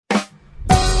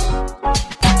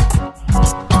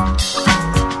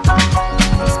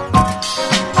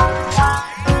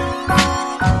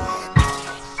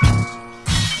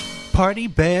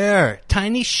Bear,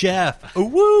 Tiny Chef.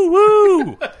 Woo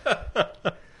woo!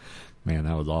 Man,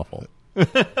 that was awful.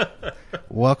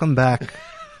 Welcome back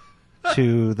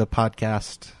to the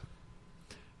podcast.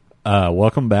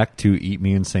 Welcome back to Eat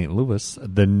Me in St. Louis,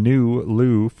 the new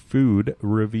Lou food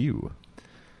review.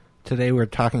 Today we're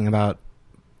talking about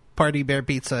Party Bear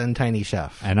Pizza and Tiny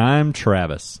Chef. And I'm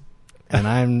Travis. And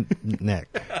I'm Nick.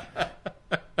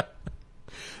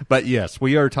 But yes,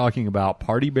 we are talking about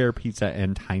Party Bear Pizza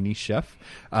and Tiny Chef.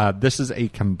 This is a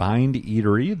combined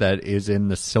eatery that is in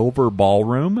the Silver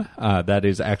Ballroom. That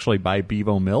is actually by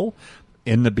Bevo Mill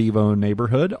in the Bevo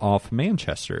neighborhood off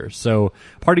Manchester. So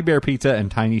Party Bear Pizza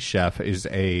and Tiny Chef is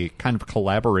a kind of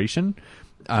collaboration.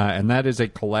 And that is a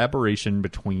collaboration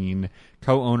between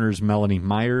co-owners Melanie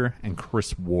Meyer and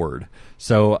Chris Ward.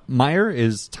 So Meyer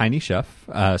is Tiny Chef.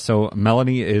 So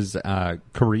Melanie is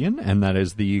Korean, and that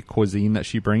is the cuisine that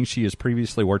she brings. She has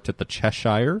previously worked at the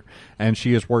Cheshire, and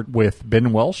she has worked with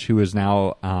Ben Welsh, who is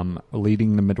now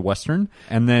leading the Midwestern.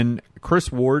 And then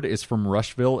Chris Ward is from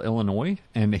Rushville, Illinois,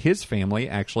 and his family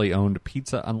actually owned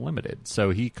Pizza Unlimited. So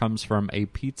he comes from a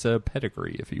pizza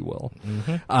pedigree, if you will.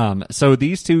 Mm-hmm. So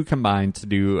these two combined to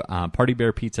do Party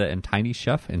Bear Pizza and Tiny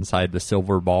Chef inside the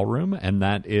Silver Ballroom, and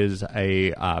that is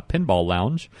a pinball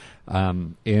lounge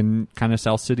in kind of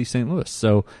South City, St. Louis.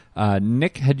 So,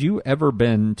 Nick, had you ever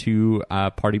been to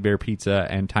Party Bear Pizza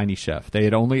and Tiny Chef? They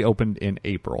had only opened in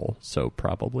April, so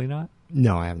probably not.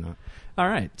 No, I have not. All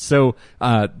right. So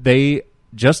they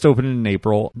just opened in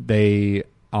April. They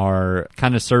are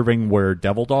kind of serving where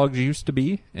Devil Dogs used to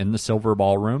be in the Silver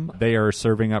Ballroom. They are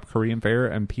serving up Korean fare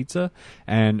and pizza,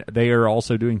 and they are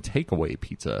also doing takeaway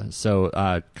pizza.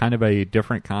 So kind of a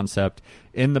different concept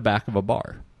in the back of a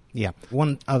bar. Yeah.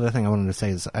 One other thing I wanted to say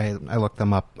is I looked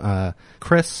them up.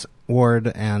 Chris Ward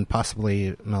and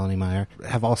possibly Melanie Meyer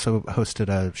have also hosted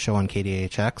a show on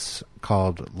KDHX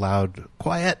called Loud,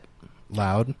 Quiet,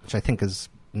 Loud, which I think is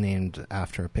named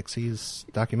after a Pixies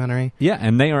documentary. Yeah,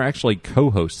 and they are actually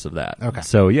co-hosts of that. Okay.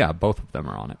 So, yeah, both of them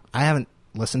are on it. I haven't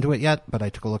listened to it yet, but I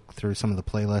took a look through some of the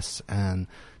playlists and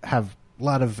have a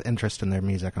lot of interest in their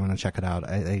music. I'm going to check it out.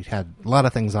 They had a lot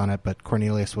of things on it, but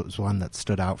Cornelius was one that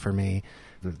stood out for me.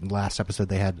 The last episode,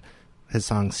 they had his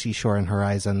song Seashore and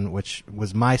Horizon, which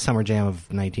was my summer jam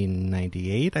of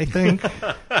 1998, I think.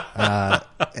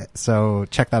 So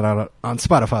check that out on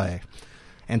Spotify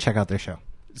and check out their show.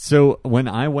 So when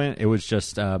I went, it was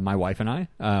just my wife and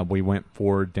I. We went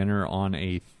for dinner on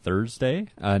a Thursday.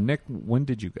 Nick, when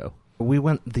did you go? We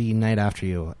went the night after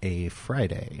you, a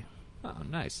Friday. Oh,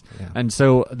 nice. Yeah. And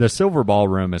so the Silver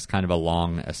Ballroom is kind of a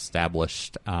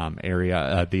long-established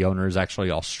area. The owner is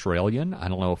actually Australian. I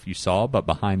don't know if you saw, but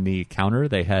behind the counter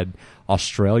they had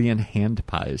Australian hand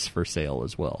pies for sale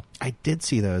as well. I did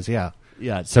see those, yeah.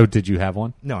 Yeah, so did you have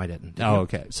one? No, I didn't. Oh,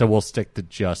 okay. So we'll stick to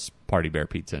just Party Bear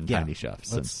Pizza and Tiny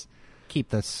Chef. Let's keep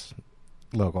this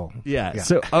local. Yeah.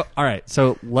 So, all right.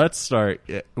 So let's start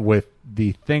with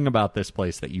the thing about this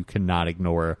place that you cannot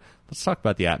ignore. Let's talk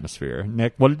about the atmosphere.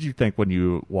 Nick, what did you think when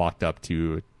you walked up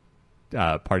to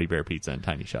Party Bear Pizza and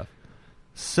Tiny Chef?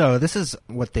 So this is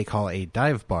what they call a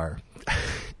dive bar.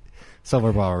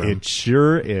 Silver Ballroom. It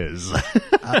sure is.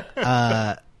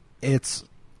 It's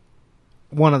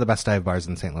one of the best dive bars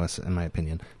in St. Louis, in my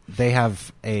opinion. They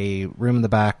have a room in the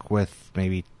back with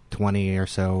maybe 20 or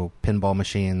so pinball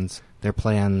machines. They're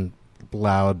playing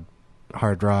loud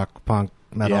hard rock, punk,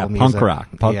 metal music.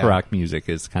 Punk rock music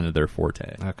is kind of their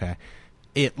forte. Okay.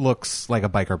 It looks like a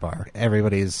biker bar.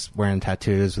 Everybody's wearing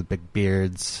tattoos with big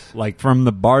beards. Like from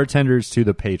the bartenders to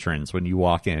the patrons, when you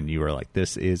walk in, you are like,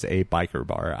 this is a biker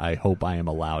bar. I hope I am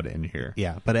allowed in here.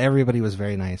 Yeah, but everybody was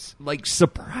very nice. Like,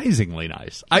 surprisingly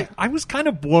nice. I was kind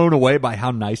of blown away by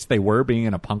how nice they were being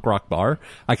in a punk rock bar.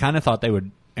 I kind of thought they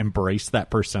would embrace that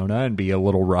persona and be a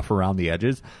little rough around the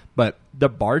edges, but the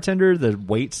bartender, the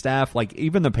wait staff, like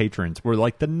even the patrons were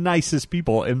like the nicest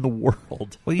people in the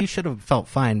world. Well, you should have felt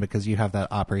fine because you have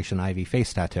that Operation Ivy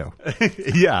face tattoo.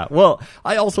 Yeah, well,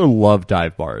 I also love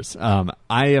dive bars.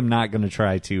 I am not going to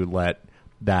try to let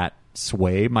that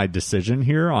sway my decision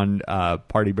here on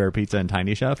Party Bear Pizza and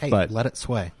Tiny Chef, Hey, but let it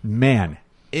sway. Man,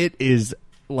 it is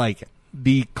like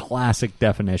the classic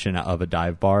definition of a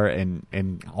dive bar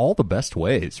in all the best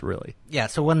ways, really. Yeah,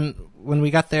 so when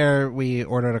we got there, we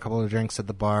ordered a couple of drinks at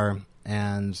the bar,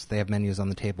 and they have menus on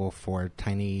the table for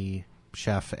Tiny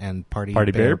Chef and Party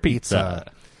Bear Pizza.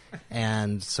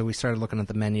 And so we started looking at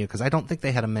the menu, because I don't think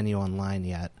they had a menu online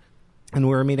yet. And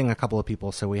we were meeting a couple of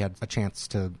people, so we had a chance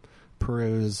to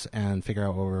peruse and figure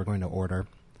out what we were going to order.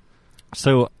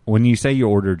 So when you say you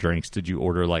order drinks, did you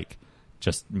order like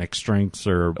just mixed drinks,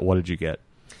 or what did you get?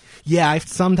 Yeah, I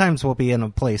sometimes will be in a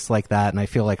place like that, and I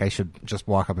feel like I should just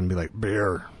walk up and be like,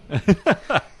 beer.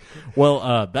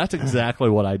 Well, that's exactly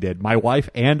what I did. My wife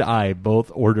and I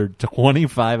both ordered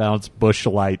 25-ounce Busch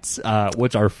Lights,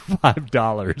 which are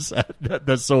 $5 at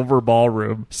the Silver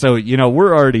Ballroom. So,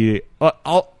 we're already...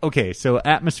 okay, so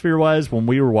atmosphere-wise, when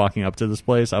we were walking up to this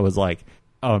place, I was like,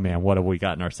 oh, man, what have we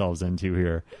gotten ourselves into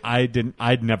here?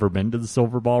 I'd never been to the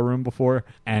Silver Ballroom before,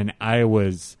 and I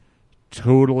was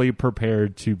totally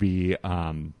prepared to be...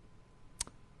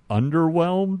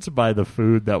 underwhelmed by the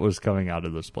food that was coming out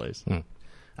of this place.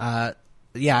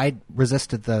 Yeah, I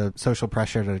resisted the social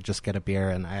pressure to just get a beer,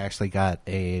 and I actually got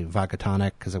a vodka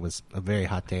tonic because it was a very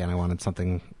hot day and I wanted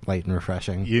something light and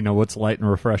refreshing. You know what's light and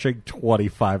refreshing?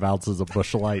 25 ounces of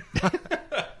Busch Light.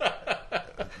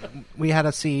 We had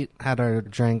a seat, had our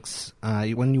drinks.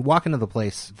 When you walk into the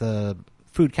place, the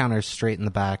food counter is straight in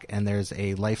the back, and there's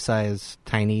a life-size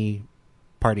tiny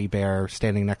party bear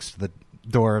standing next to the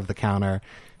door of the counter.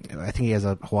 I think he has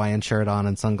a Hawaiian shirt on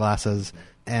and sunglasses.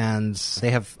 And they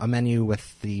have a menu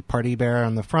with the party bear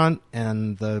on the front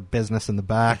and the business in the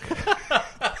back.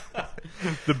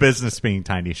 The business being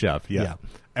Tiny Chef, yeah.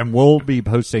 And we'll be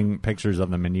posting pictures of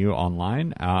the menu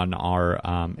online on our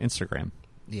Instagram.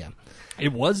 Yeah.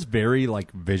 It was very,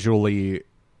 visually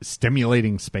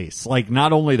stimulating space.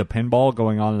 Not only the pinball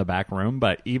going on in the back room,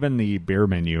 but even the beer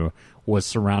menu was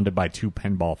surrounded by 2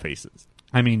 pinball faces.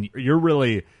 I mean,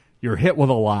 you're hit with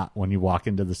a lot when you walk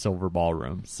into the Silver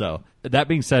Ballroom. So that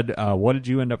being said, what did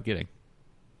you end up getting?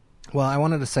 Well, I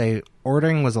wanted to say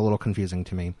ordering was a little confusing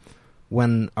to me.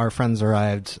 When our friends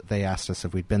arrived, they asked us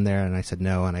if we'd been there, and I said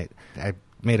no, and I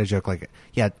made a joke like,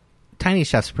 yeah, Tiny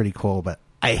Chef's pretty cool, but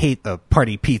I hate the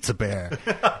party pizza bear.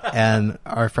 And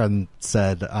our friend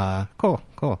said, cool.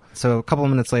 So a couple of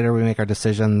minutes later, we make our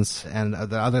decisions, and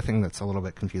the other thing that's a little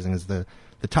bit confusing is the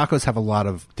tacos have a lot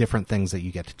of different things that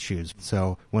you get to choose.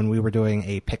 So when we were doing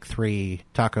a pick 3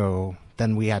 taco,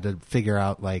 then we had to figure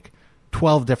out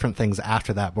 12 different things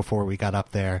after that before we got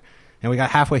up there. And we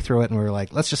got halfway through it and we were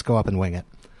like, let's just go up and wing it.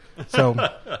 So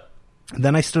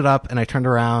then I stood up and I turned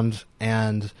around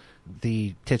and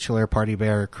the titular party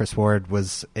bear, Chris Ward,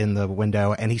 was in the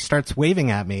window and he starts waving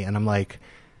at me and I'm like,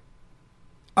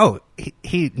 oh,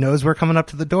 he knows we're coming up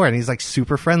to the door and he's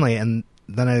super friendly. And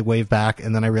then I wave back,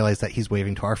 and then I realized that he's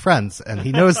waving to our friends, and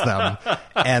he knows them.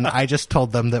 And I just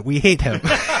told them that we hate him.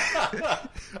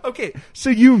 Okay, so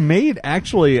you made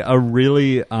actually a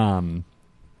really kind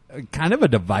of a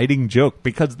dividing joke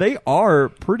because they are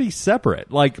pretty separate.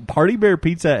 Party Bear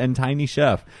Pizza and Tiny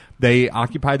Chef, they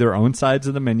occupy their own sides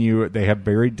of the menu. They have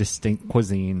very distinct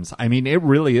cuisines. I mean, it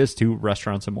really is 2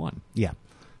 restaurants in one. Yeah.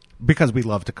 Because we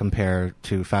love to compare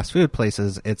to fast food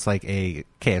places, it's like a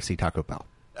KFC Taco Bell.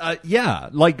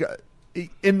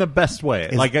 In the best way,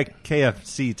 like a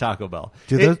KFC Taco Bell.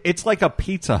 It's like a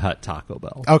Pizza Hut Taco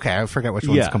Bell. Okay, I forget which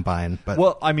ones combine. But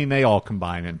well, I mean, they all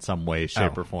combine in some way,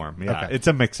 shape, or form. Yeah, okay. It's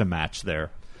a mix and match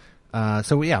there.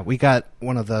 We got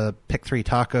one of the pick 3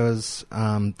 tacos.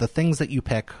 The things that you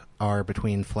pick are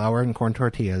between flour and corn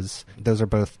tortillas. Those are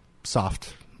both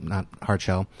soft, not hard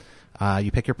shell.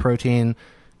 You pick your protein.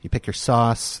 You pick your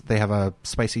sauce. They have a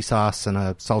spicy sauce and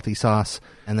a salty sauce.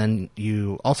 And then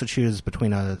you also choose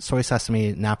between a soy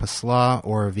sesame Napa slaw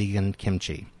or a vegan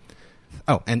kimchi.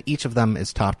 Oh, and each of them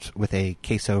is topped with a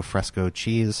queso fresco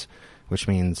cheese, which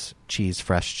means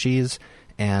fresh cheese,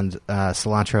 and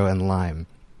cilantro and lime.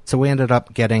 So we ended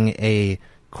up getting a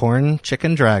corn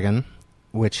chicken dragon,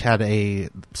 which had a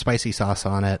spicy sauce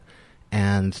on it,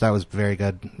 and that was very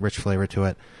good, rich flavor to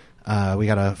it. We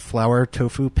got a flour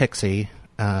tofu pixie,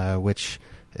 which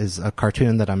is a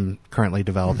cartoon that I'm currently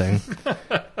developing.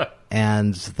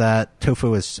 And that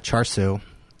tofu is char siu.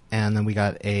 And then we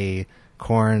got a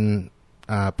corn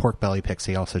pork belly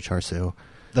pixie, also char siu.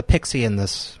 The pixie in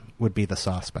this would be the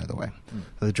sauce, by the way.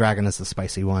 The dragon is the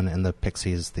spicy one, and the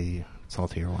pixie is the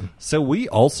saltier one. So we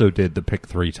also did the pick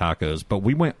 3 tacos, but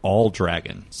we went all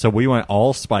dragon. So we went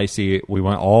all spicy, we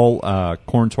went all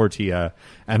corn tortilla,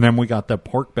 and then we got the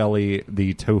pork belly,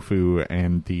 the tofu,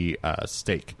 and the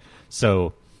steak.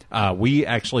 So we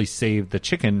actually saved the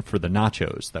chicken for the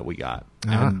nachos that we got.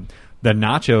 And the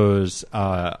nachos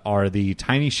are the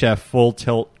Tiny Chef Full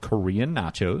Tilt Korean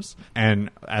nachos. And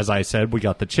as I said, we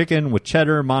got the chicken with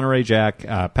cheddar, Monterey Jack,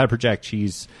 pepper jack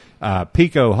cheese,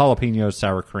 pico, jalapeno,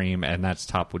 sour cream, and that's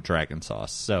topped with dragon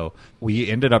sauce. So we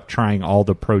ended up trying all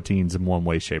the proteins in one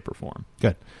way, shape, or form.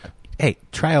 Good. Hey,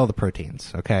 try all the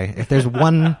proteins, okay? If there's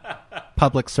one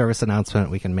public service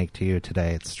announcement we can make to you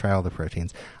today, it's try all the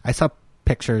proteins. I saw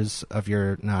pictures of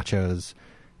your nachos,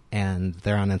 and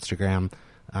they're on Instagram.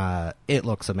 It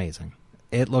looks amazing.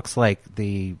 It looks like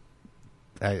the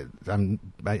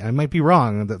I might be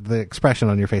wrong, the expression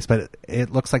on your face, but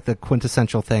it looks like the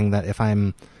quintessential thing that if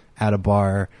I'm at a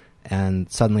bar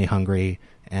and suddenly hungry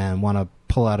and want to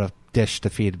pull out a dish to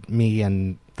feed me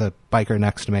and the biker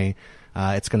next to me,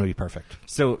 it's going to be perfect.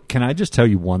 So can I just tell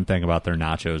you one thing about their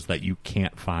nachos that you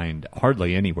can't find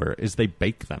hardly anywhere is they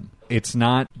bake them. It's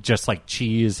not just like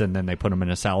cheese and then they put them in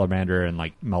a salamander and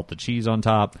like melt the cheese on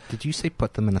top. Did you say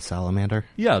put them in a salamander?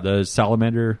 Yeah, the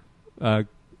salamander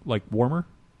like warmer.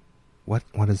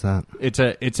 What is that?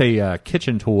 It's a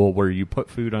kitchen tool where you put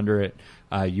food under it,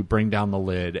 you bring down the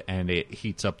lid, and it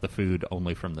heats up the food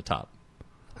only from the top.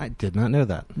 I did not know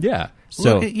that. Yeah.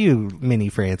 So look at you, Mini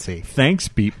Francie. Thanks,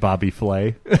 Bobby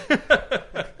Flay.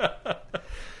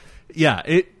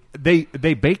 Yeah, they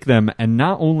bake them, and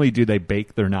not only do they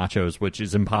bake their nachos, which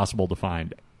is impossible to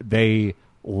find, they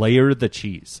layer the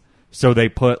cheese. So they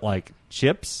put like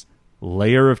chips,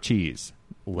 layer of cheese,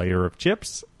 layer of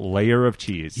chips, layer of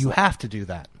cheese. You have to do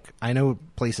that. I know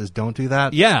places don't do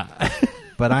that. Yeah.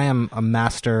 But I am a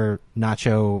master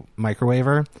nacho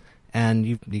microwaver, and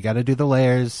you got to do the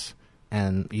layers,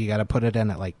 and you got to put it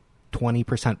in at like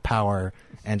 20% power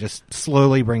and just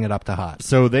slowly bring it up to hot.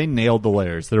 So they nailed the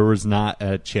layers. There was not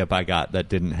a chip I got that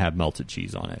didn't have melted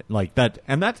cheese on it. Like that,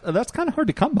 and that's kind of hard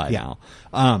to come by now.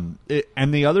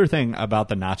 And the other thing about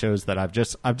the nachos that I've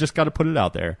just got to put it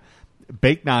out there.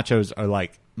 Baked nachos are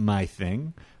like my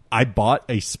thing. I bought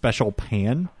a special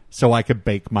pan so I could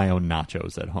bake my own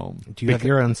nachos at home. Do you have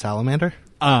your own salamander?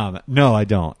 No, I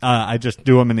don't. I just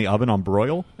do them in the oven on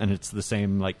broil, and it's the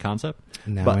same like concept.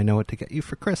 Now I know what to get you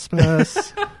for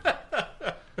Christmas.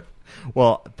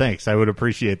 Well, thanks. I would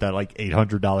appreciate that like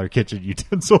 $800 kitchen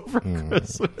utensil for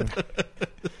Christmas.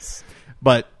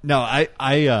 But no, I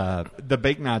the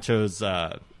baked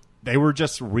nachos, they were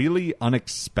just really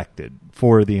unexpected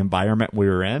for the environment we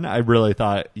were in. I really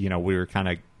thought, we were kind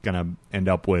of going to end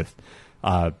up with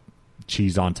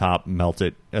cheese on top, melt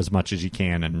it as much as you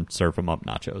can, and serve them up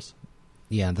nachos.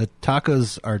 Yeah, the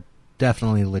tacos are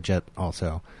definitely legit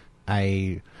also.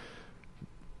 I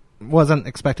wasn't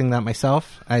expecting that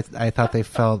myself. I thought they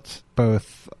felt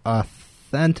both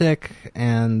authentic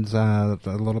and a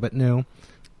little bit new.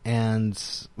 And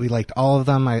we liked all of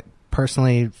them. I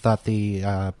personally thought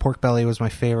the pork belly was my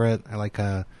favorite. I like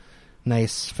a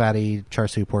nice, fatty char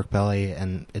siu pork belly,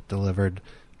 and it delivered.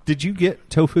 Did you get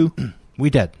tofu? We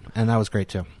did, and that was great,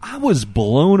 too. I was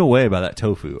blown away by that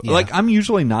tofu. Yeah. Like, I'm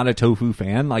usually not a tofu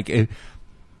fan. Like,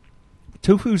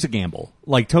 tofu's a gamble.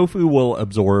 Like, tofu will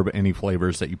absorb any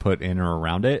flavors that you put in or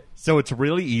around it. So it's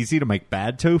really easy to make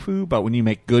bad tofu, but when you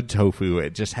make good tofu,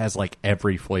 it just has, like,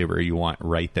 every flavor you want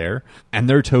right there. And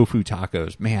their tofu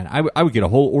tacos, man, I would get a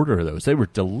whole order of those. They were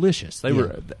delicious. They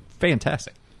were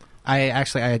fantastic. I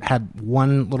had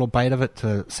one little bite of it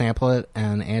to sample it,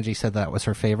 and Angie said that was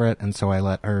her favorite, and so I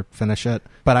let her finish it.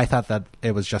 But I thought that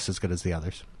it was just as good as the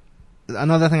others.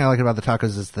 Another thing I like about the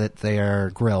tacos is that they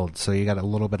are grilled, so you got a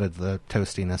little bit of the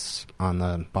toastiness on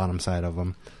the bottom side of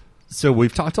them. So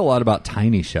we've talked a lot about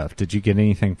Tiny Chef. Did you get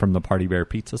anything from the Party Bear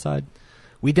Pizza side?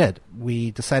 We did. We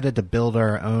decided to build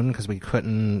our own because we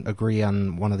couldn't agree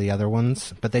on one of the other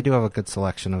ones, but they do have a good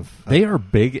selection of... They are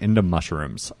big into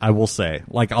mushrooms, I will say.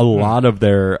 Like, a lot of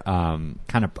their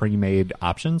kind of pre-made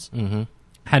options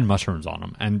had mushrooms on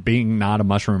them. And being not a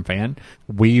mushroom fan,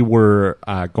 we were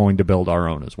going to build our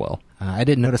own as well. I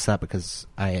didn't notice that because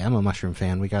I am a mushroom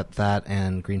fan. We got that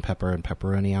and green pepper and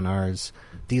pepperoni on ours.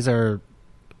 These are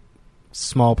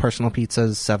small personal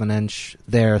pizzas, 7-inch.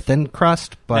 They're thin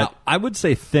crust, but... Now, I would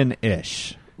say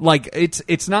thin-ish. Like,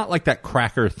 it's not like that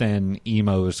cracker thin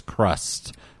Emo's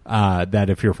crust that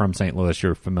if you're from St. Louis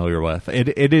you're familiar with.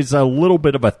 It is a little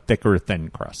bit of a thicker thin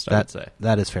crust, I would say.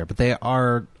 That is fair, but they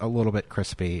are a little bit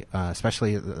crispy,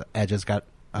 especially the edges got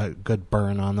a good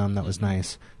burn on them that was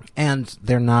nice. And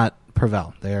they're not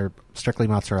Provel. They're strictly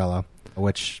mozzarella,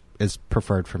 which is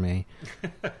preferred for me.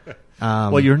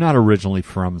 Well, you're not originally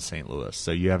from St. Louis,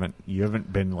 so you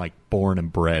haven't been like born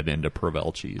and bred into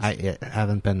Provel cheese. I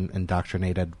haven't been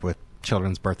indoctrinated with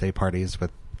children's birthday parties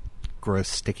with gross,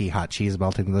 sticky, hot cheese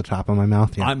melting to the top of my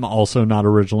mouth. Yeah. I'm also not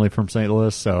originally from St.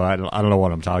 Louis, so I don't know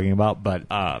what I'm talking about. But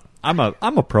I'm a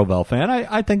Provel fan.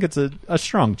 I think it's a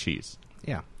strong cheese.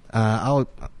 Yeah, I'll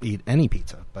eat any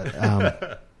pizza,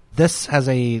 but this has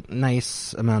a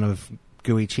nice amount of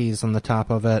gooey cheese on the top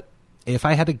of it. If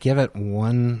I had to give it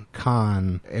one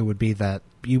con, it would be that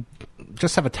you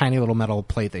just have a tiny little metal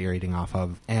plate that you're eating off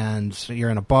of, and you're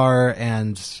in a bar,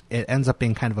 and it ends up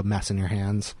being kind of a mess in your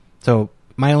hands. So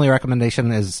my only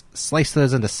recommendation is slice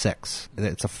those into 6.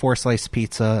 It's a 4-slice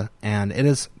pizza, and it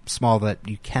is small that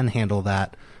you can handle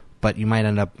that, but you might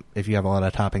end up, if you have a lot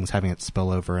of toppings, having it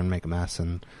spill over and make a mess,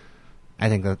 and I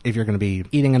think that if you're going to be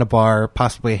eating in a bar,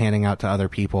 possibly handing out to other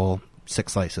people,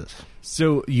 6 slices.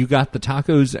 So you got the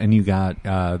tacos and you got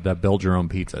the build-your-own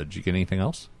pizza. Did you get anything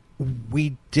else?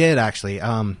 We did, actually.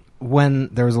 When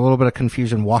there was a little bit of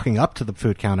confusion walking up to the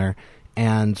food counter,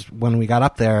 and when we got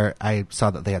up there, I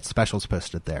saw that they had specials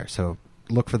posted there. So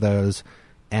look for those.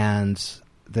 And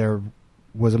there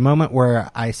was a moment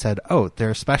where I said, oh, there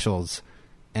are specials.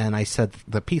 And I said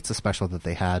the pizza special that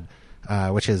they had,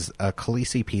 which is a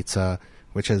Khaleesi pizza,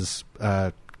 which is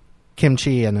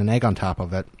kimchi and an egg on top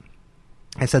of it.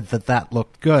 I said that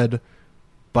looked good,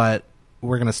 but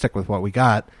we're going to stick with what we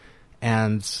got.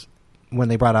 And when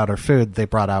they brought out our food, they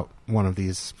brought out one of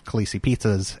these Khaleesi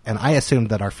pizzas, and I assumed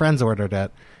that our friends ordered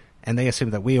it, and they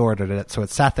assumed that we ordered it, so it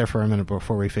sat there for a minute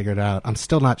before we figured it out. I'm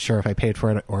still not sure if I paid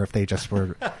for it or if they just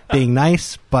were being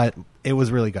nice, but it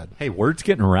was really good. Hey, word's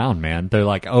getting around, man. They're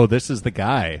like, oh, this is the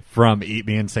guy from Eat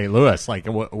Me in St. Louis. Like,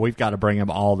 we've got to bring him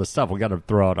all the stuff. We got to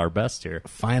throw out our best here.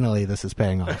 Finally, this is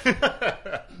paying off.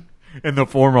 In the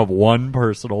form of one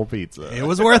personal pizza. It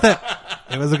was worth it.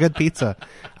 It was a good pizza.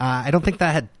 I don't think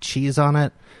that had cheese on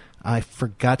it. I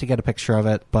forgot to get a picture of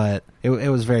it, but it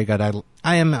was very good.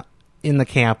 I am in the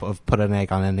camp of put an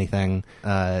egg on anything.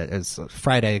 It's a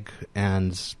fried egg,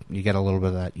 and you get a little bit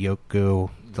of that yolk goo.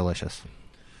 Delicious.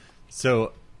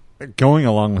 So, going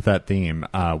along with that theme,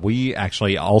 we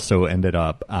actually also ended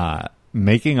up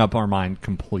making up our mind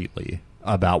completely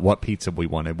about what pizza we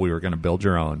wanted. We were going to build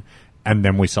your own. And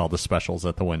then we saw the specials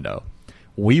at the window.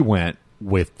 We went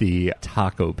with the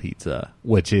taco pizza,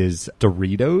 which is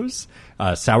Doritos,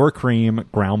 sour cream,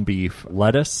 ground beef,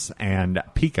 lettuce, and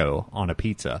pico on a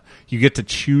pizza. You get to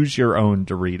choose your own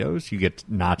Doritos. You get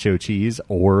nacho cheese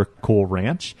or Cool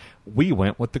Ranch. We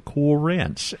went with the Cool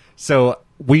Ranch. So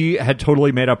we had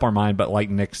totally made up our mind, but like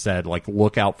Nick said, like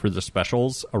look out for the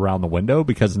specials around the window,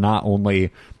 because not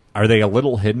only are they a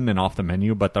little hidden and off the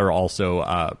menu, but they're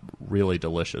also really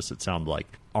delicious, it sounded like.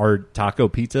 Our taco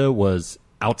pizza was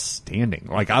outstanding.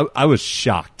 Like, I was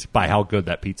shocked by how good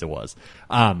that pizza was.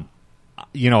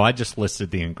 I just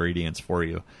listed the ingredients for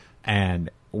you. And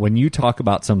when you talk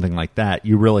about something like that,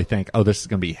 you really think, oh, this is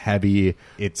going to be heavy.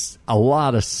 It's a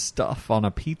lot of stuff on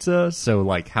a pizza. So,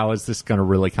 like, how is this going to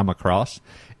really come across?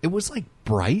 It was, like,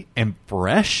 bright and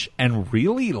fresh and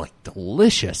really, like,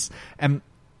 delicious. And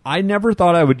I never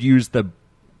thought I would use the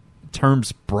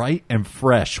terms bright and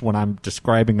fresh when I'm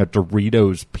describing a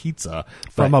Doritos pizza.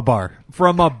 From a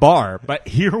bar. But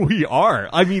here we are.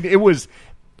 I mean, it was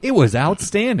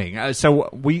outstanding. So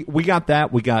we got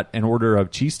that. We got an order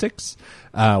of cheese sticks.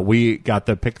 We got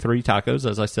the pick 3 tacos,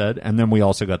 as I said, and then we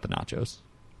also got the nachos.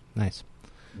 Nice.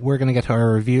 We're going to get to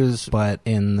our reviews, but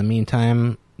in the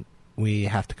meantime, we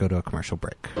have to go to a commercial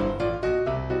break.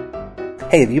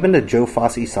 Hey, have you been to Joe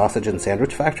Fosse Sausage and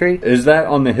Sandwich Factory? Is that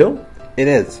on the hill? It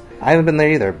is. I haven't been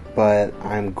there either, but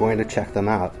I'm going to check them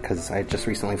out because I just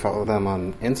recently followed them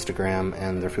on Instagram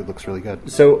and their food looks really good.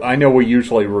 So I know we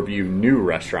usually review new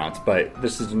restaurants, but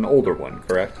this is an older one,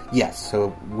 correct? Yes,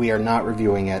 so we are not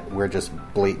reviewing it. We're just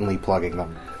blatantly plugging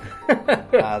them.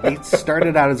 They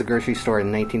started out as a grocery store in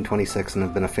 1926 and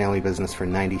have been a family business for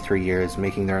 93 years,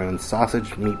 making their own sausage,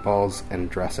 meatballs, and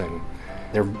dressing.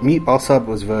 Their meatball sub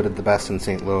was voted the best in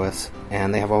St. Louis,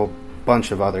 and they have a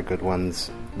bunch of other good ones,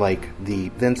 like the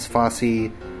Vince Fosse,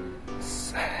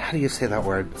 how do you say that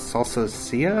word?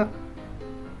 Salsa-cia?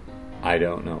 I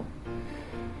don't know.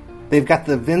 They've got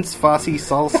the Vince Fosse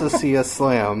Salsa-cia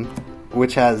Slam,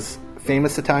 which has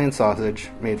famous Italian sausage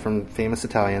made from famous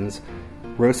Italians,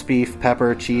 roast beef,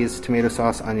 pepper, cheese, tomato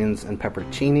sauce, onions, and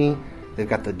pepperoncini. They've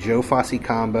got the Joe Fosse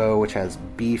combo, which has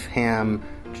beef, ham,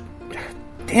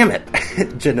 damn it,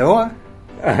 Genoa?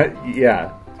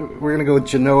 Yeah. We're going to go with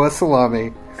Genoa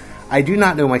salami. I do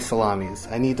not know my salamis.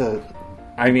 I need to...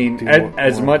 I mean,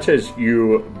 as much as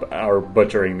you are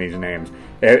butchering these names,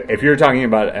 if you're talking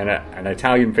about an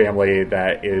Italian family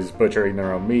that is butchering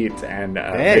their own meat and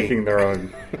making their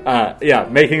own...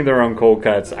 making their own cold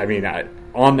cuts, I mean,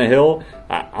 on the hill,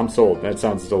 I'm sold. That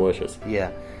sounds delicious.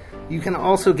 Yeah. You can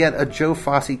also get a Joe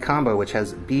Fosse combo, which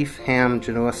has beef, ham,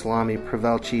 Genoa salami,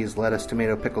 Provel cheese, lettuce,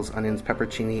 tomato, pickles, onions,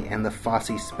 pepperoncini, and the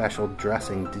Fosse special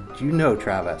dressing. Did you know,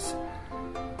 Travis,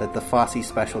 that the Fosse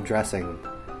special dressing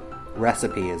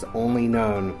recipe is only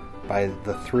known by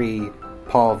the 3,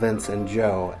 Paul, Vince, and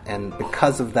Joe, and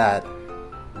because of that,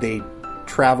 they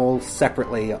travel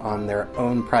separately on their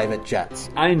own private jets?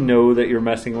 I know that you're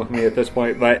messing with me at this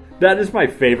point, but that is my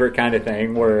favorite kind of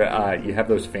thing where you have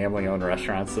those family-owned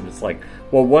restaurants and it's like,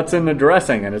 well, what's in the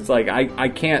dressing? And it's like, I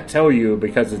can't tell you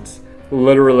because it's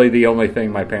literally the only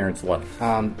thing my parents left.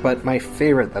 But my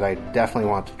favorite that I definitely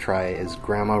want to try is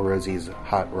Grandma Rosie's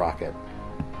Hot Rocket.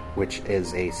 which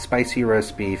is a spicy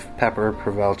roast beef, pepper,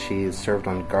 Provel cheese served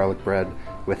on garlic bread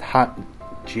with hot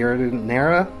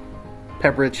giardiniera,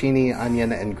 pepperoncini,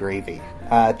 onion, and gravy.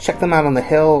 Check them out on The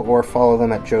Hill or follow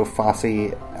them at Joe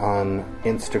Fosse on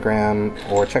Instagram,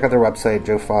 or check out their website,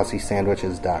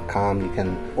 joefossesandwiches.com. You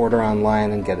can order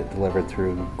online and get it delivered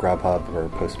through Grubhub or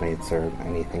Postmates or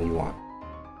anything you want.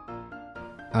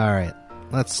 All right,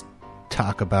 let's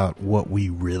talk about what we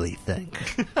really think.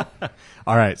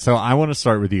 All right, so I want to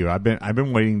start with you. I've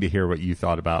been waiting to hear what you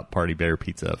thought about Party Bear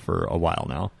Pizza for a while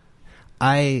now.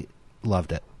 I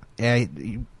loved it.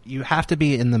 You have to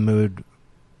be in the mood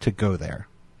to go there.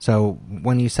 So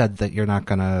when you said that you're not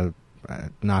going to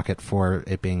knock it for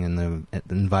it being in the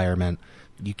environment,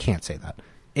 you can't say that.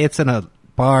 It's in a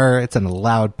bar. It's in a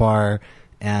loud bar.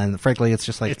 And frankly, it's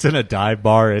just like... It's in a dive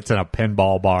bar. It's in a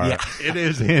pinball bar. Yeah. It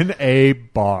is in a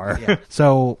bar. Yeah.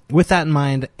 So with that in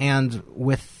mind, and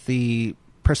with the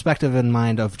perspective in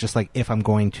mind of just like, if I'm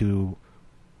going to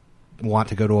want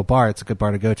to go to a bar, it's a good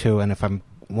bar to go to. And if I'm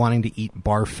wanting to eat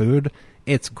bar food,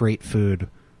 it's great food.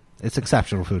 It's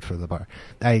exceptional food for the bar.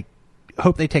 I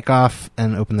hope they take off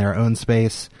and open their own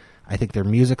space. I think their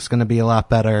music's going to be a lot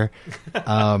better.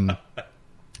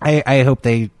 I hope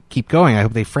they keep going. I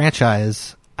hope they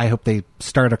franchise. I hope they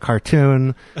start a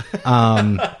cartoon.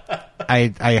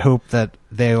 I hope that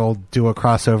they'll do a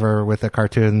crossover with a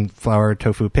cartoon Flour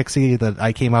Tofu Pixie that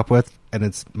I came up with, and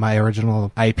it's my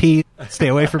original IP. Stay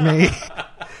away from me.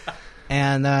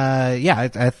 And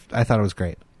I thought it was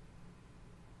great.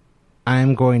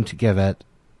 I'm going to give it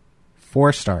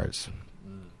 4 stars.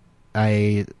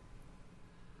 What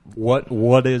are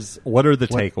the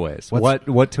takeaways?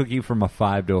 What took you from a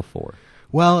 5 to a 4?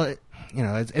 Well,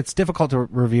 it's difficult to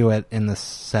review it in this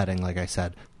setting. Like I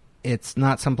said, it's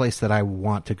not someplace that I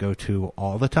want to go to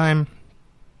all the time,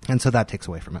 and so that takes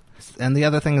away from it. And the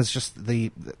other thing is just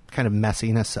the kind of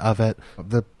messiness of it.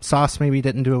 The sauce maybe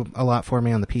didn't do a lot for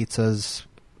me on the pizzas.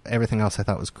 Everything else I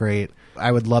thought was great.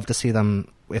 I would love to see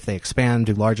them, if they expand,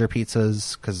 do larger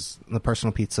pizzas, because the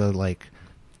personal pizza, like,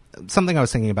 something I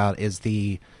was thinking about is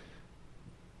the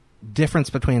difference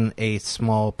between a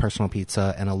small personal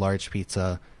pizza and a large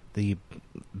pizza. The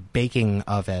baking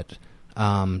of it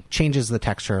changes the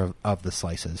texture of the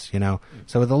slices,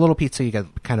 So with a little pizza, you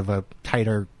get kind of a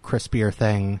tighter, crispier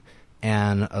thing,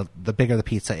 and the bigger the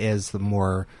pizza is, the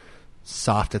more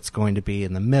soft it's going to be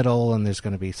in the middle, and there's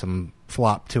going to be some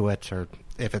flop to it, or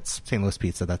if it's St. Louis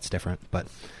pizza, that's different. But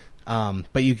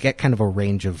you get kind of a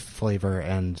range of flavor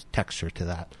and texture to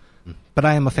that. But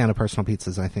I am a fan of personal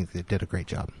pizzas, and I think they did a great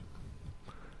job.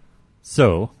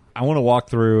 So I want to walk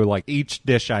through like each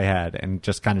dish I had and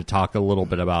just kind of talk a little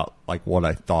bit about like what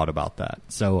I thought about that.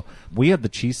 So we had the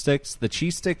cheese sticks. The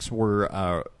cheese sticks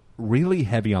were really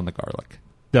heavy on the garlic.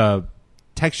 The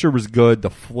texture was good. The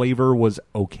flavor was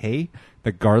okay.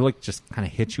 The garlic just kind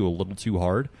of hit you a little too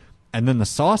hard. And then the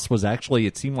sauce was actually,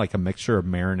 it seemed like a mixture of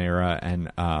marinara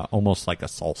and almost like a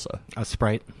salsa. A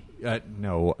Sprite?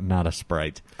 No, not a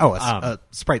Sprite. Oh, a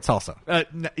Sprite salsa.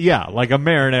 Yeah, like a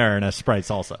marinara and a Sprite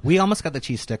salsa. We almost got the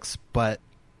cheese sticks,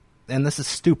 and this is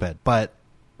stupid, but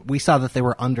we saw that they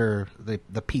were under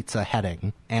the pizza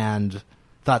heading and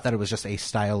thought that it was just a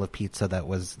style of pizza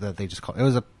that they just called it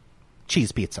was a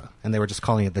cheese pizza, and they were just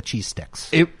calling it the cheese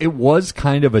sticks. It was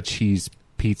kind of a cheese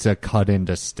pizza cut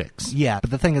into sticks. Yeah,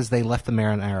 but the thing is, they left the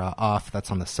marinara off.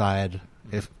 That's on the side.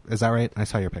 Is that right? I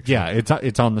saw your picture. Yeah,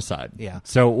 it's on the side. Yeah.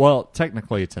 So, well,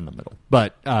 technically it's in the middle,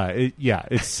 but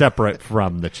it's separate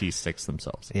from the cheese sticks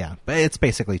themselves. Yeah, but it's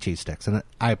basically cheese sticks, and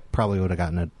I probably would have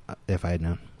gotten it if I had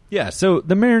known. Yeah. So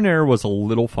the marinara was a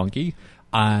little funky.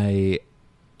 I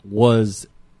was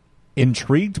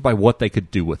intrigued by what they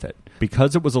could do with it.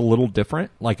 Because it was a little different,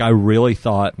 like I really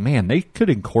thought, man, they could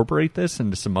incorporate this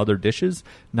into some other dishes,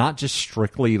 not just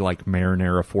strictly like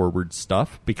marinara forward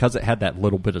stuff, because it had that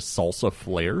little bit of salsa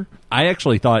flair. I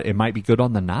actually thought it might be good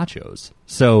on the nachos.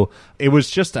 So it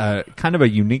was just a kind of a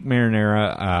unique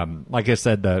marinara. Like I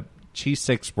said, the cheese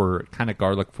sticks were kind of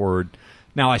garlic forward.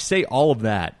 Now I say all of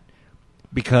that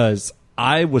because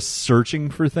I was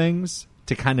searching for things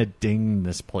to kind of ding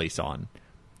this place on.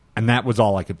 And that was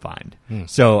all I could find.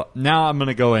 So now I'm going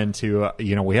to go into,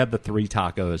 we had the 3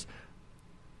 tacos.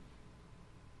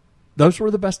 Those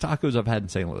were the best tacos I've had in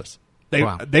St. Louis.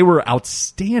 They were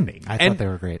outstanding. I thought they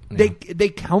were great. Yeah. They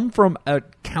come from a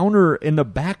counter in the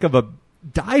back of a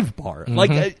dive bar. Mm-hmm.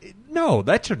 Like, no,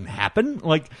 that shouldn't happen.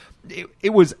 Like,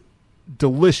 it was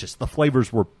delicious. The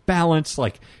flavors were balanced.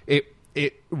 Like, it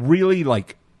really,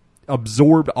 like,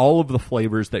 absorbed all of the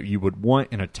flavors that you would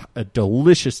want in a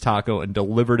delicious taco and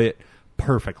delivered it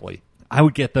perfectly. I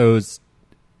would get those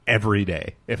every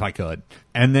day if I could.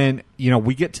 And then,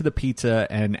 we get to the pizza,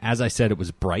 and as I said, it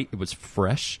was bright, it was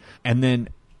fresh. And then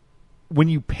when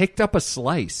you picked up a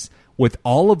slice with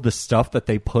all of the stuff that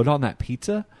they put on that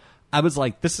pizza, I was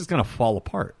like, this is going to fall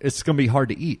apart. It's going to be hard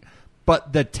to eat.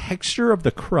 But the texture of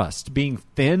the crust being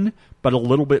thin but a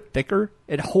little bit thicker,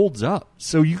 it holds up.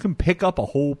 So you can pick up a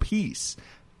whole piece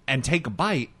and take a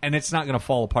bite, and it's not going to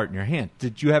fall apart in your hand.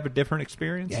 Did you have a different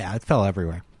experience? Yeah, it fell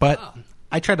everywhere. But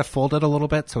I tried to fold it a little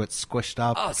bit so it squished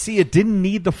up. Oh, see, it didn't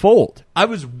need the fold. I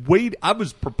was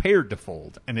prepared to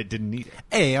fold, and it didn't need it.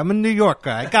 Hey, I'm a New Yorker.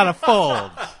 I got to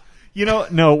fold.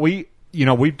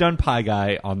 We've done Pie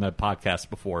Guy on the podcast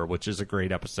before, which is a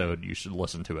great episode. You should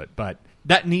listen to it. But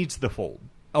that needs the fold,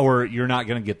 or you're not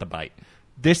going to get the bite.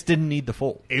 This didn't need the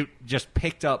fold. It just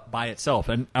picked up by itself.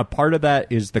 And a part of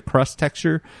that is the crust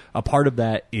texture. A part of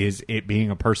that is it being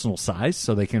a personal size,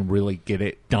 so they can really get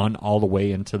it done all the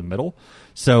way into the middle.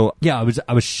 So, yeah,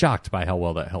 I was shocked by how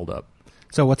well that held up.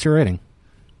 So what's your rating?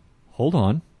 Hold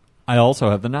on. I also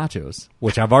have the nachos,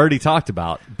 which I've already talked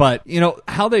about. But,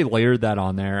 how they layered that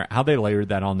on there, how they layered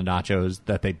that on the nachos,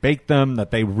 that they baked them,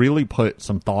 that they really put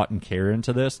some thought and care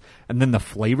into this. And then the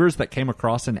flavors that came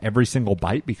across in every single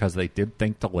bite because they did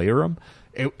think to layer them,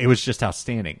 it was just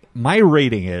outstanding. My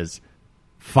rating is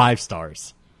 5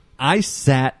 stars. I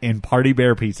sat in Party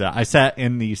Bear Pizza. I sat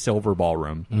in the Silver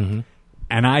Ballroom,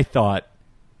 and I thought,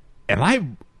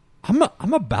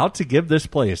 I'm about to give this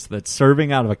place that's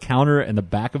serving out of a counter in the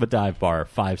back of a dive bar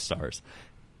 5 stars.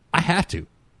 I have to.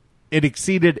 It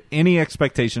exceeded any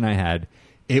expectation I had.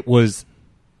 It was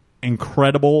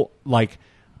incredible. Like,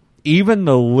 even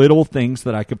the little things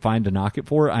that I could find to knock it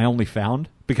for, I only found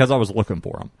because I was looking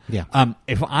for them. Yeah.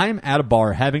 If I'm at a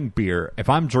bar having beer, if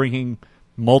I'm drinking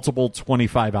multiple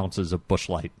 25 ounces of Busch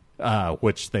Light,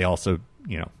 which they also,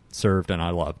 served and I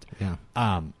loved. Yeah.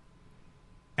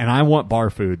 And I want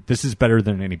bar food. This is better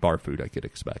than any bar food I could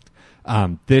expect.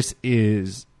 This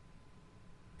is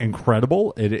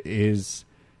incredible. It is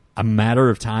a matter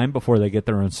of time before they get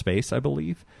their own space, I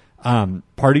believe.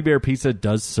 Party Bear Pizza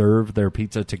does serve their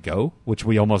pizza to go, which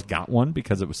we almost got one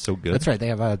because it was so good. That's right. They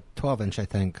have a 12-inch, I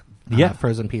think,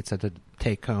 frozen pizza to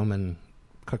take home and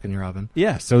cook in your oven.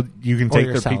 Yeah, so you can take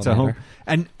their pizza home.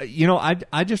 And,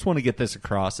 I just want to get this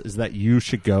across is that you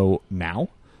should go now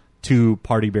to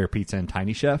Party Bear Pizza and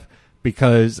Tiny Chef,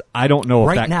 because I don't know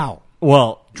if right now.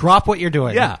 Well, drop what you're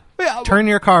doing. Yeah. Turn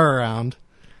your car around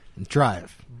and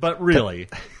drive. But really,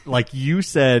 like you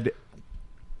said,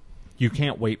 you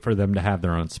can't wait for them to have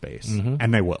their own space,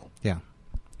 and they will. Yeah.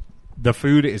 The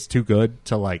food is too good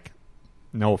to,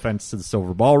 no offense to the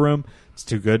Silver Ballroom, it's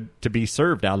too good to be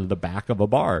served out of the back of a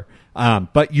bar.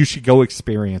 But you should go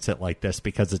experience it like this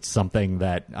because it's something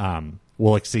that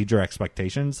will exceed your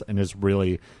expectations and is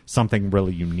really something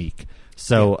really unique.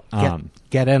 So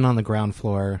get in on the ground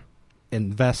floor,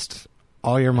 invest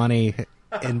all your money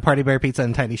in Party Bear Pizza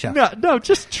and Tiny Chef. No,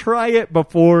 just try it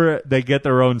before they get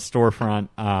their own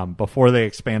storefront, before they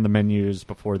expand the menus,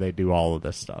 before they do all of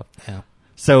this stuff. Yeah.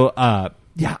 So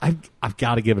I've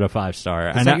got to give it a 5-star.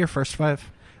 Is that your first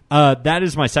 5? That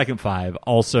is my second 5.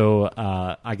 Also,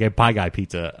 I gave Pie Guy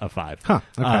Pizza a 5. Huh.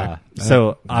 Okay.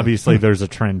 So obviously there's a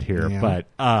trend here, yeah.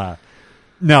 But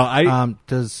no, I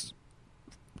does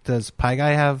Pie Guy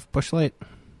have Busch Light?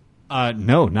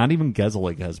 No, not even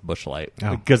Geselig has Busch Light.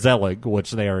 Oh. Geselig,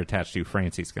 which they are attached to.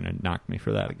 Francie's going to knock me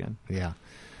for that again. Yeah,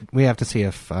 we have to see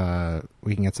if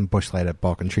we can get some Busch Light at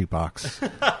Balkan Treat Box.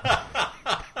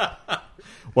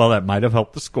 Well, that might have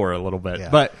helped the score a little bit, yeah.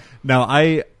 But no,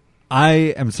 I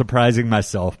am surprising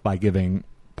myself by giving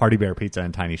Party Bear Pizza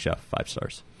and Tiny Chef 5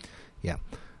 stars. Yeah.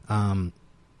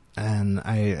 And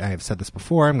I've said this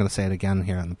before, I'm going to say it again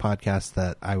here on the podcast,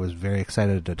 that I was very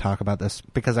excited to talk about this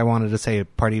because I wanted to say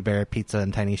Party Bear Pizza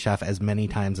and Tiny Chef as many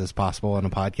times as possible on a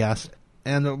podcast.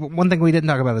 And one thing we didn't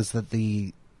talk about is that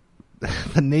the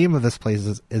name of this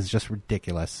place is just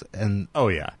ridiculous. And oh,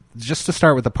 yeah. Just to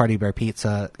start with the Party Bear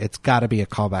Pizza, it's got to be a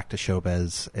callback to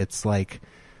Showbiz. It's like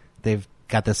they've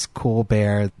got this cool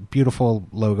bear, beautiful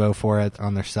logo for it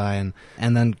on their sign,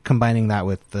 and then combining that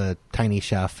with the Tiny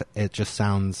Chef, it just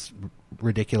sounds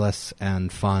ridiculous and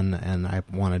fun, and I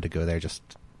wanted to go there just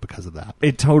because of that.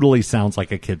 It totally sounds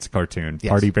like a kid's cartoon, yes.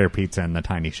 Party Bear Pizza and the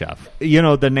Tiny Chef.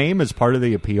 The name is part of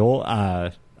the appeal.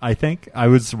 I think I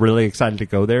was really excited to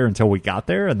go there until we got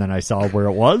there, and then I saw where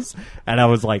it was, and I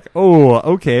was like, oh,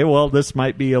 okay, well, this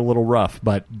might be a little rough,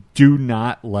 but do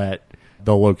not let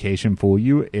the location fool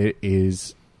you. It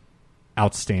is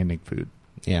outstanding food.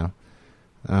 Yeah.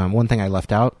 One thing I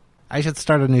left out, I should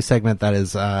start a new segment that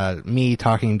is me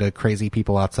talking to crazy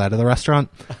people outside of the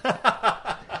restaurant.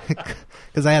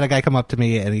 Because I had a guy come up to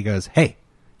me and he goes, hey,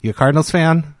 you a Cardinals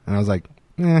fan? And I was like,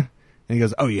 eh. And he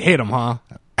goes, oh, you hate them, huh?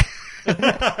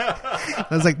 I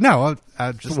was like, no,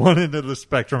 I just one end of the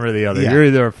spectrum or the other. Yeah. You're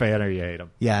either a fan or you hate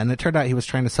them. Yeah, and it turned out he was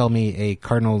trying to sell me a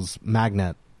Cardinals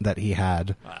magnet that he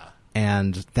had. Wow.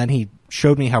 And then he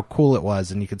showed me how cool it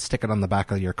was, and you could stick it on the back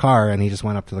of your car, and he just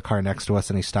went up to the car next to us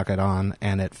and he stuck it on,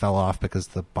 and it fell off because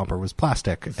the bumper was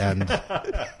plastic. And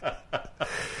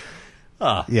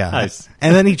yeah. Nice.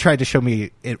 And then he tried to show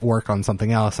me it work on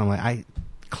something else. I'm like, I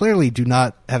clearly do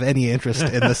not have any interest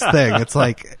in this thing. It's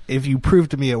like, if you prove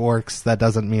to me it works, that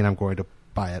doesn't mean I'm going to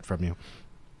buy it from you.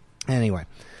 Anyway.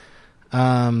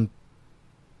 Yeah.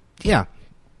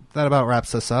 That about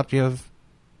wraps us up. Do you have...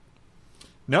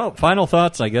 No, final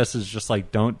thoughts, I guess, is just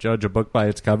like, don't judge a book by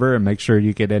its cover and make sure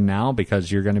you get in now,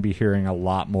 because you're going to be hearing a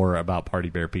lot more about Party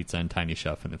Bear Pizza and Tiny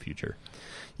Chef in the future.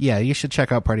 Yeah, you should check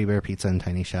out Party Bear Pizza and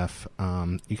Tiny Chef.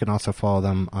 You can also follow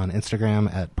them on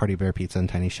Instagram at Party Bear Pizza and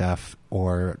Tiny Chef,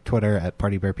 or Twitter at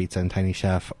Party Bear Pizza and Tiny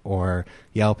Chef, or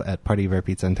Yelp at Party Bear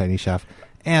Pizza and Tiny Chef.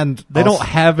 And they don't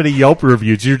have any Yelp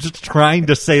reviews. You're just trying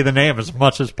to say the name as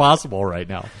much as possible right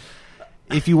now.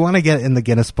 If you want to get in the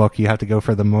Guinness book, you have to go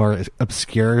for the more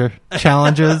obscure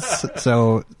challenges.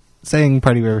 So saying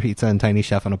Party Bear Pizza and Tiny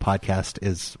Chef on a podcast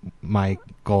is my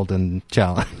golden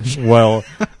challenge. Well,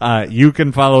 you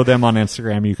can follow them on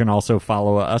Instagram. You can also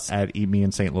follow us at Eat Me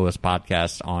in St. Louis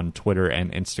Podcast on Twitter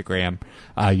and Instagram.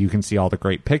 You can see all the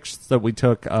great pics that we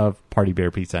took of Party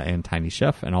Bear Pizza and Tiny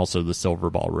Chef, and also the Silver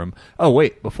Ballroom. Oh,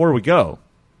 wait, before we go,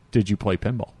 did you play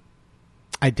pinball?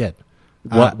 I did.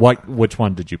 Which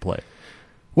one did you play?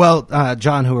 Well,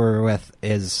 John, who we were with,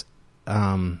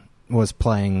 was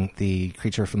playing the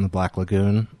Creature from the Black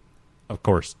Lagoon. Of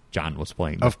course, John was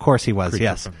playing. Of course he was, Creature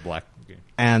yes. From the Black Lagoon.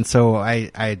 And so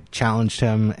I challenged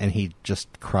him, and he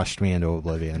just crushed me into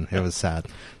oblivion. It was sad.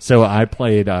 So I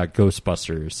played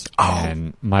Ghostbusters,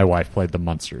 and my wife played the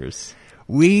Munsters.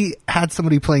 We had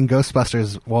somebody playing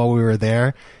Ghostbusters while we were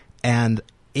there, and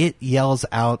it yells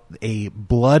out a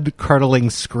blood-curdling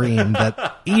scream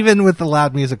that, even with the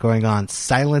loud music going on,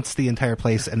 silenced the entire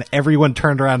place, and everyone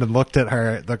turned around and looked at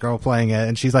her, the girl playing it,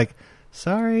 and she's like,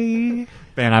 sorry.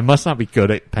 Man, I must not be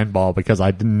good at pinball, because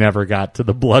I never got to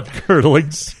the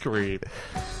blood-curdling scream.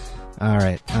 All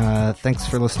right. Thanks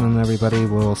for listening, everybody.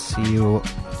 We'll see you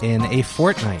in a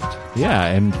fortnight. Yeah,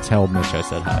 and tell Mitch I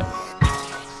said hi.